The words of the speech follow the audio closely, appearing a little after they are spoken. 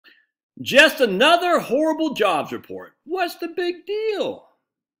Just another horrible jobs report. What's the big deal?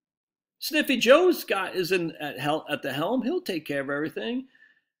 Sniffy Joe's got is at the helm. He'll take care of everything.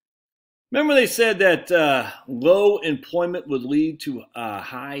 Remember they said that low employment would lead to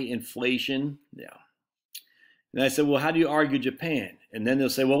high inflation? Yeah. And I said, well, how do you argue Japan? And then they'll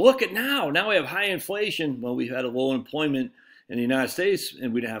say, well, look at now. Now we have high inflation. Well, we've had a low employment in the United States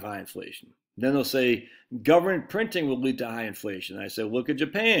and we didn't have high inflation. Then they'll say government printing will lead to high inflation. And I said, look at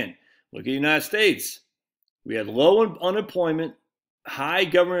Japan. Look at the United States. We had low unemployment, high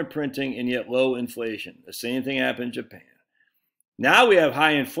government printing, and yet low inflation. The same thing happened in Japan. Now we have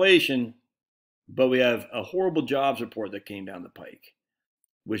high inflation, but we have a horrible jobs report that came down the pike,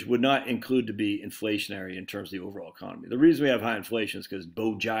 which would not include to be inflationary in terms of the overall economy. The reason we have high inflation is because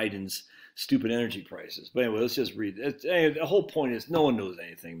Bo Biden's stupid energy prices. But anyway, let's just read it. The whole point is no one knows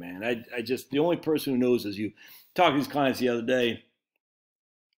anything, man. The only person who knows is you. Talked to these clients the other day,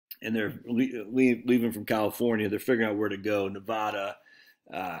 and they're leaving from California. They're figuring out where to go, Nevada,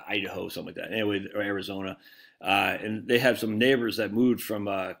 Idaho, something like that. Anyway, or Arizona. And they have some neighbors that moved from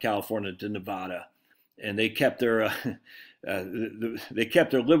California to Nevada, and they kept their they kept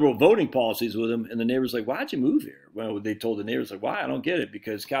their liberal voting policies with them. And the neighbors like, why'd you move here? Well, they told the neighbors like, why? I don't get it,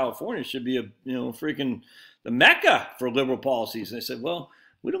 because California should be freaking the mecca for liberal policies. And they said, well,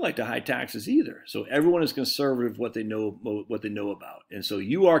 we don't like the high taxes either. So everyone is conservative what they know about. And so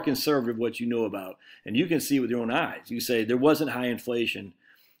you are conservative what you know about, and you can see with your own eyes. You say there wasn't high inflation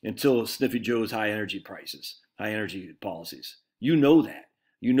until Sniffy Joe's high energy prices, high energy policies. You know that.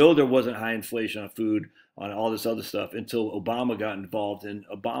 You know there wasn't high inflation on food, on all this other stuff until Obama got involved in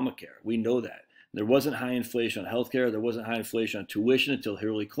Obamacare. We know that. There wasn't high inflation on healthcare. There wasn't high inflation on tuition until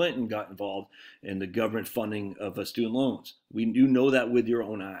Hillary Clinton got involved in the government funding of student loans. You know that with your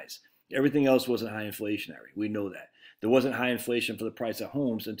own eyes. Everything else wasn't high inflationary. We know that. There wasn't high inflation for the price of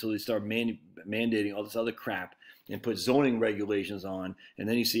homes until they started mandating all this other crap and put zoning regulations on, and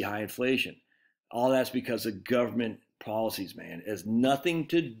then you see high inflation. All that's because of government policies, man. It has nothing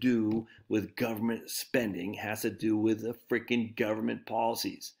to do with government spending. It has to do with the freaking government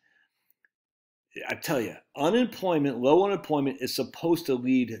policies. I tell you, unemployment, low unemployment is supposed to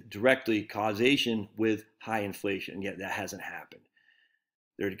lead directly causation with high inflation, yet that hasn't happened.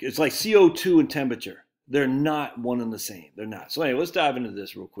 It's like CO2 and temperature. They're not one and the same. They're not. So anyway, let's dive into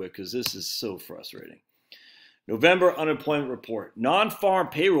this real quick because this is so frustrating. November unemployment report. Non-farm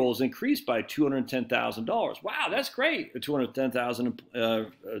payrolls increased by $210,000. Wow, that's great. 210,000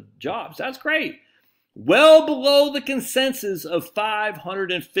 jobs. That's great. Well below the consensus of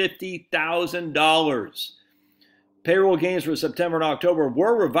 $550,000. Payroll gains for September and October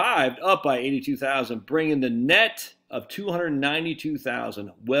were revived, up by 82,000, bringing the net of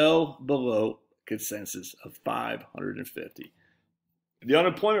 292,000, well below consensus of 550. The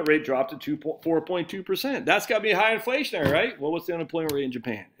unemployment rate dropped to 4.2%. That's got to be high inflationary, right? Well, what's the unemployment rate in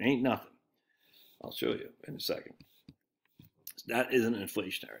Japan? It ain't nothing. I'll show you in a second. That isn't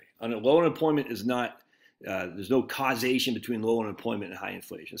inflationary. Low unemployment is not, there's no causation between low unemployment and high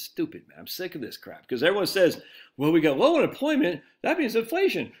inflation. It's stupid, man. I'm sick of this crap because everyone says, well, we got low unemployment, that means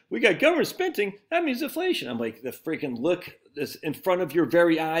inflation. We got government spending, that means inflation. I'm like, the freaking look that's in front of your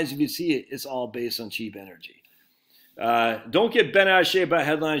very eyes, if you see it, it's all based on cheap energy. Don't get bent out of shape by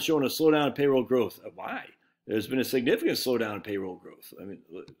headlines showing a slowdown in payroll growth. Why? There's been a significant slowdown in payroll growth. I mean,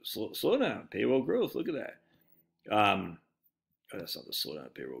 slowdown, payroll growth, look at that. That's not the slowdown in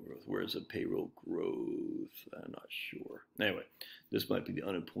payroll growth. Where is the payroll growth? I'm not sure. Anyway, this might be the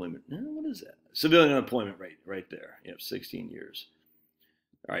unemployment. What is that? Civilian unemployment rate right there. Yep, 16 years.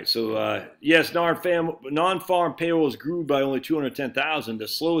 All right, so yes, non-farm payrolls grew by only 210,000, the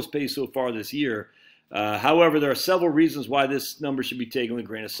slowest pace so far this year. However, there are several reasons why this number should be taken with a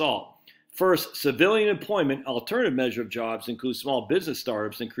grain of salt. First, civilian employment, alternative measure of jobs, includes small business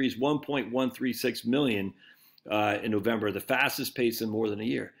startups, increased 1.136 million in November, the fastest pace in more than a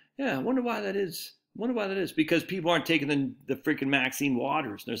year. Yeah, I wonder why that is. Because people aren't taking the freaking Maxine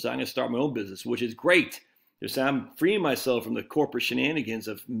Waters. They're saying, I'm going to start my own business, which is great. They're saying, I'm freeing myself from the corporate shenanigans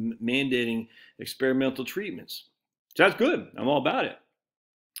of mandating experimental treatments. So that's good. I'm all about it.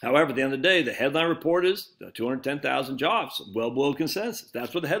 However, at the end of the day, the headline report is 210,000 jobs, well below consensus.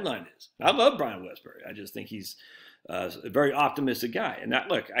 That's what the headline is. I love Brian Westbury. I just think he's a very optimistic guy. And that,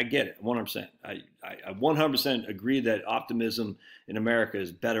 look, I get it, 100%. I 100% agree that optimism in America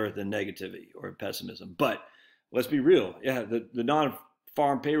is better than negativity or pessimism. But let's be real. Yeah, the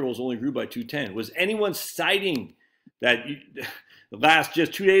non-farm payrolls only grew by 210. Was anyone citing that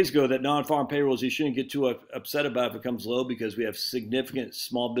just 2 days ago that non-farm payrolls you shouldn't get too upset about if it comes low because we have significant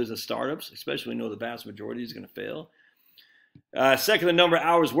small business startups, especially when we know the vast majority is going to fail? Second, the number of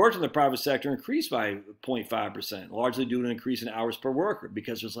hours worked in the private sector increased by 0.5%, largely due to an increase in hours per worker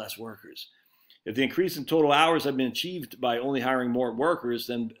because there's less workers. If the increase in total hours had been achieved by only hiring more workers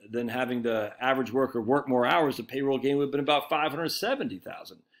than having the average worker work more hours, the payroll gain would have been about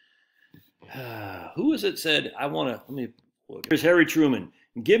 570,000. Who is it said, let me look. Here's Harry Truman.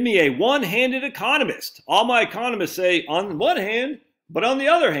 Give me a one-handed economist. All my economists say on one hand, but on the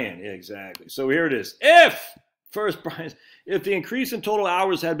other hand. Yeah, exactly. So here it is. If the increase in total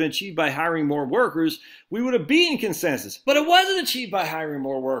hours had been achieved by hiring more workers, we would have beaten consensus. But it wasn't achieved by hiring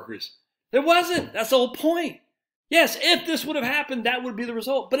more workers. It wasn't. That's the whole point. Yes, if this would have happened, that would be the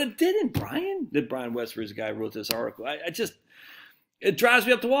result. But it didn't, Brian. Brian Westford is the guy who wrote this article. It drives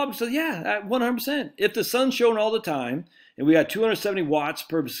me up the wall. So yeah, 100%. If the sun's shone all the time and we got 270 watts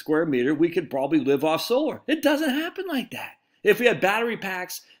per square meter, we could probably live off solar. It doesn't happen like that. If we had battery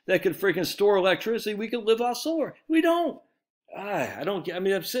packs that could freaking store electricity, we could live off solar. We don't.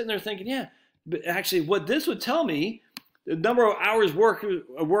 I'm sitting there thinking, yeah, but actually what this would tell me, the number of hours worked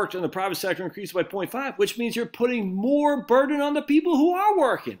in the private sector increased by 0.5, which means you're putting more burden on the people who are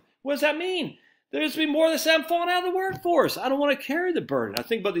working. What does that mean? There's going to be more of them falling out of the workforce. I don't want to carry the burden. I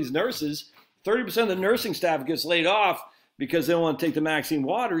think about these nurses. 30% of the nursing staff gets laid off because they don't want to take the Maxine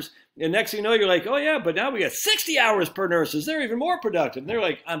Waters. And next thing you know, you're like, oh yeah, but now we got 60 hours per nurses. They're even more productive. And they're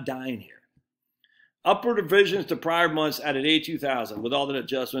like, I'm dying here. Upward revisions to prior months added 82,000 with all the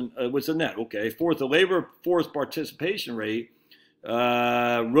adjustment. What's the net? Okay. Fourth, the labor force participation rate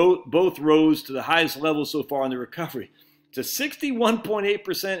both rose to the highest level so far in the recovery to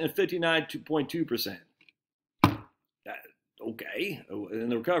 61.8% and 59.2%. Okay, in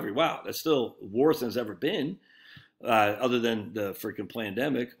the recovery. Wow, that's still worse than it's ever been, other than the freaking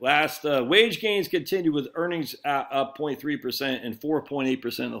pandemic. Last, wage gains continued with earnings up 0.3% and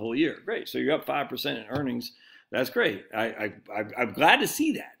 4.8% the whole year. Great, so you're up 5% in earnings. That's great. I'm glad to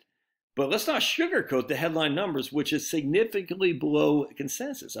see that. But let's not sugarcoat the headline numbers, which is significantly below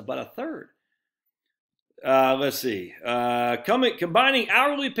consensus, about a third. Let's see. Combining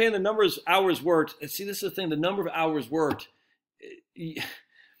hourly pay and the number of hours worked. See, this is the thing. The number of hours worked.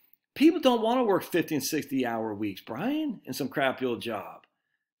 People don't want to work 50 and 60-hour weeks, Brian, in some crappy old job.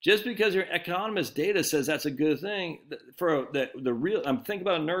 Just because your economist data says that's a good thing for the real. I'm thinking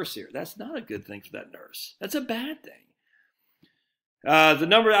about a nurse here. That's not a good thing for that nurse. That's a bad thing. The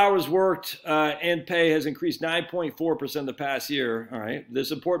number of hours worked and pay has increased 9.4% in the past year. All right. This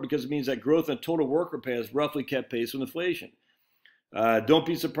is important because it means that growth in total worker pay has roughly kept pace with inflation. Don't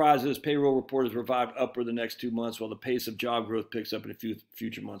be surprised if this payroll report is revived upward the next 2 months while the pace of job growth picks up in a few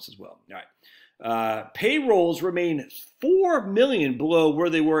future months as well. All right. Payrolls remain 4 million below where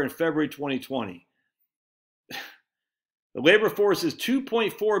they were in February 2020. The labor force is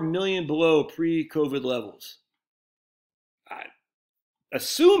 2.4 million below pre-COVID levels.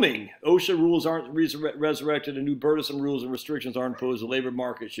 Assuming OSHA rules aren't resurrected and new burdensome rules and restrictions aren't imposed, the labor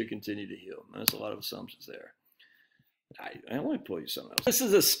market should continue to heal. There's a lot of assumptions there. I want to pull you something else. This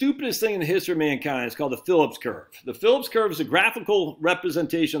is the stupidest thing in the history of mankind. It's called the Phillips curve. The Phillips curve is a graphical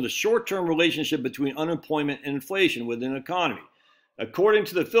representation of the short-term relationship between unemployment and inflation within an economy. According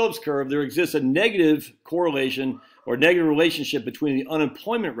to the Phillips curve, there exists a negative correlation or negative relationship between the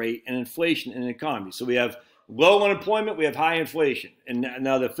unemployment rate and inflation in an economy. So we have low unemployment, we have high inflation. And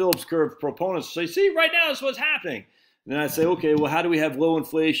now the Phillips curve proponents say, see, right now that's what's happening. And then I say, okay, well, how do we have low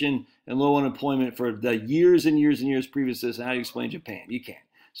inflation and low unemployment for the years and years and years previous to this? And how do you explain Japan? You can't.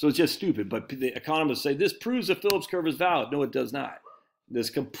 So it's just stupid. But the economists say this proves the Phillips curve is valid. No, it does not. This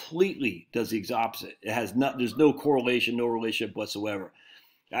completely does the opposite. It has not. There's no correlation, no relationship whatsoever.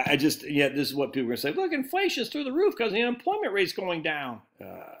 This is what people are going to say. Look, inflation's through the roof because the unemployment rate's going down.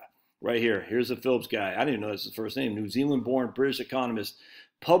 Right here. Here's the Phillips guy. I didn't even know this is his first name. New Zealand-born British economist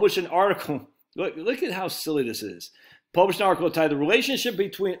published an article. Look at how silly this is. Published an article titled "The Relationship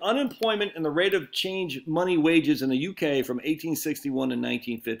Between Unemployment and the Rate of Change Money Wages in the UK from 1861 to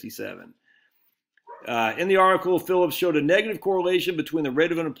 1957." In the article, Phillips showed a negative correlation between the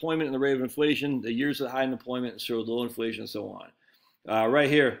rate of unemployment and the rate of inflation, the years of high unemployment showed low inflation, and so on. Right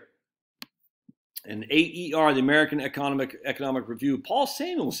here. An AER, the American Economic Review, Paul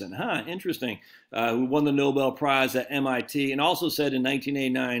Samuelson, interesting, who won the Nobel Prize at MIT, and also said in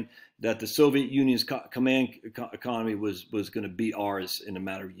 1989 that the Soviet Union's command economy was going to beat ours in a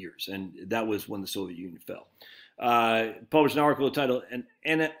matter of years, and that was when the Soviet Union fell. Published an article titled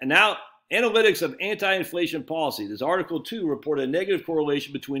 "Analytics of Anti-Inflation Policy." This article, too, reported a negative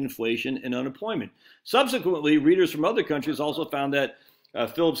correlation between inflation and unemployment. Subsequently, readers from other countries also found that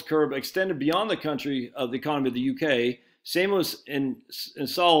Phillips curve extended beyond the economy of the UK. Samuelson and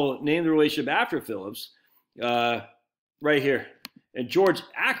Saul named the relationship after Phillips. right here. And George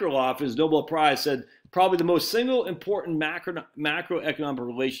Akerlof, his Nobel Prize, said probably the most single important macroeconomic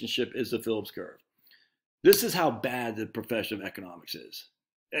relationship is the Phillips curve. This is how bad the profession of economics is.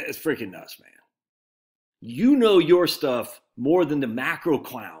 It's freaking nuts, man. You know your stuff more than the macro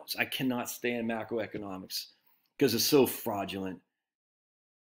clowns. I cannot stand macroeconomics because it's so fraudulent.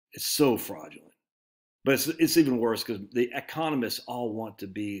 It's so fraudulent. But it's even worse because the economists all want to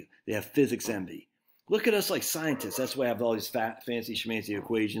be, they have physics envy. Look at us like scientists. That's why I have all these fancy schmancy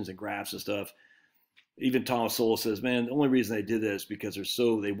equations and graphs and stuff. Even Thomas Sowell says, man, the only reason they did this is because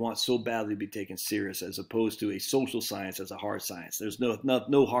they want so badly to be taken serious as opposed to a social science as a hard science. There's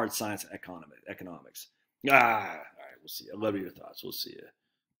no hard science in economics. All right, we'll see. I love your thoughts. We'll see you.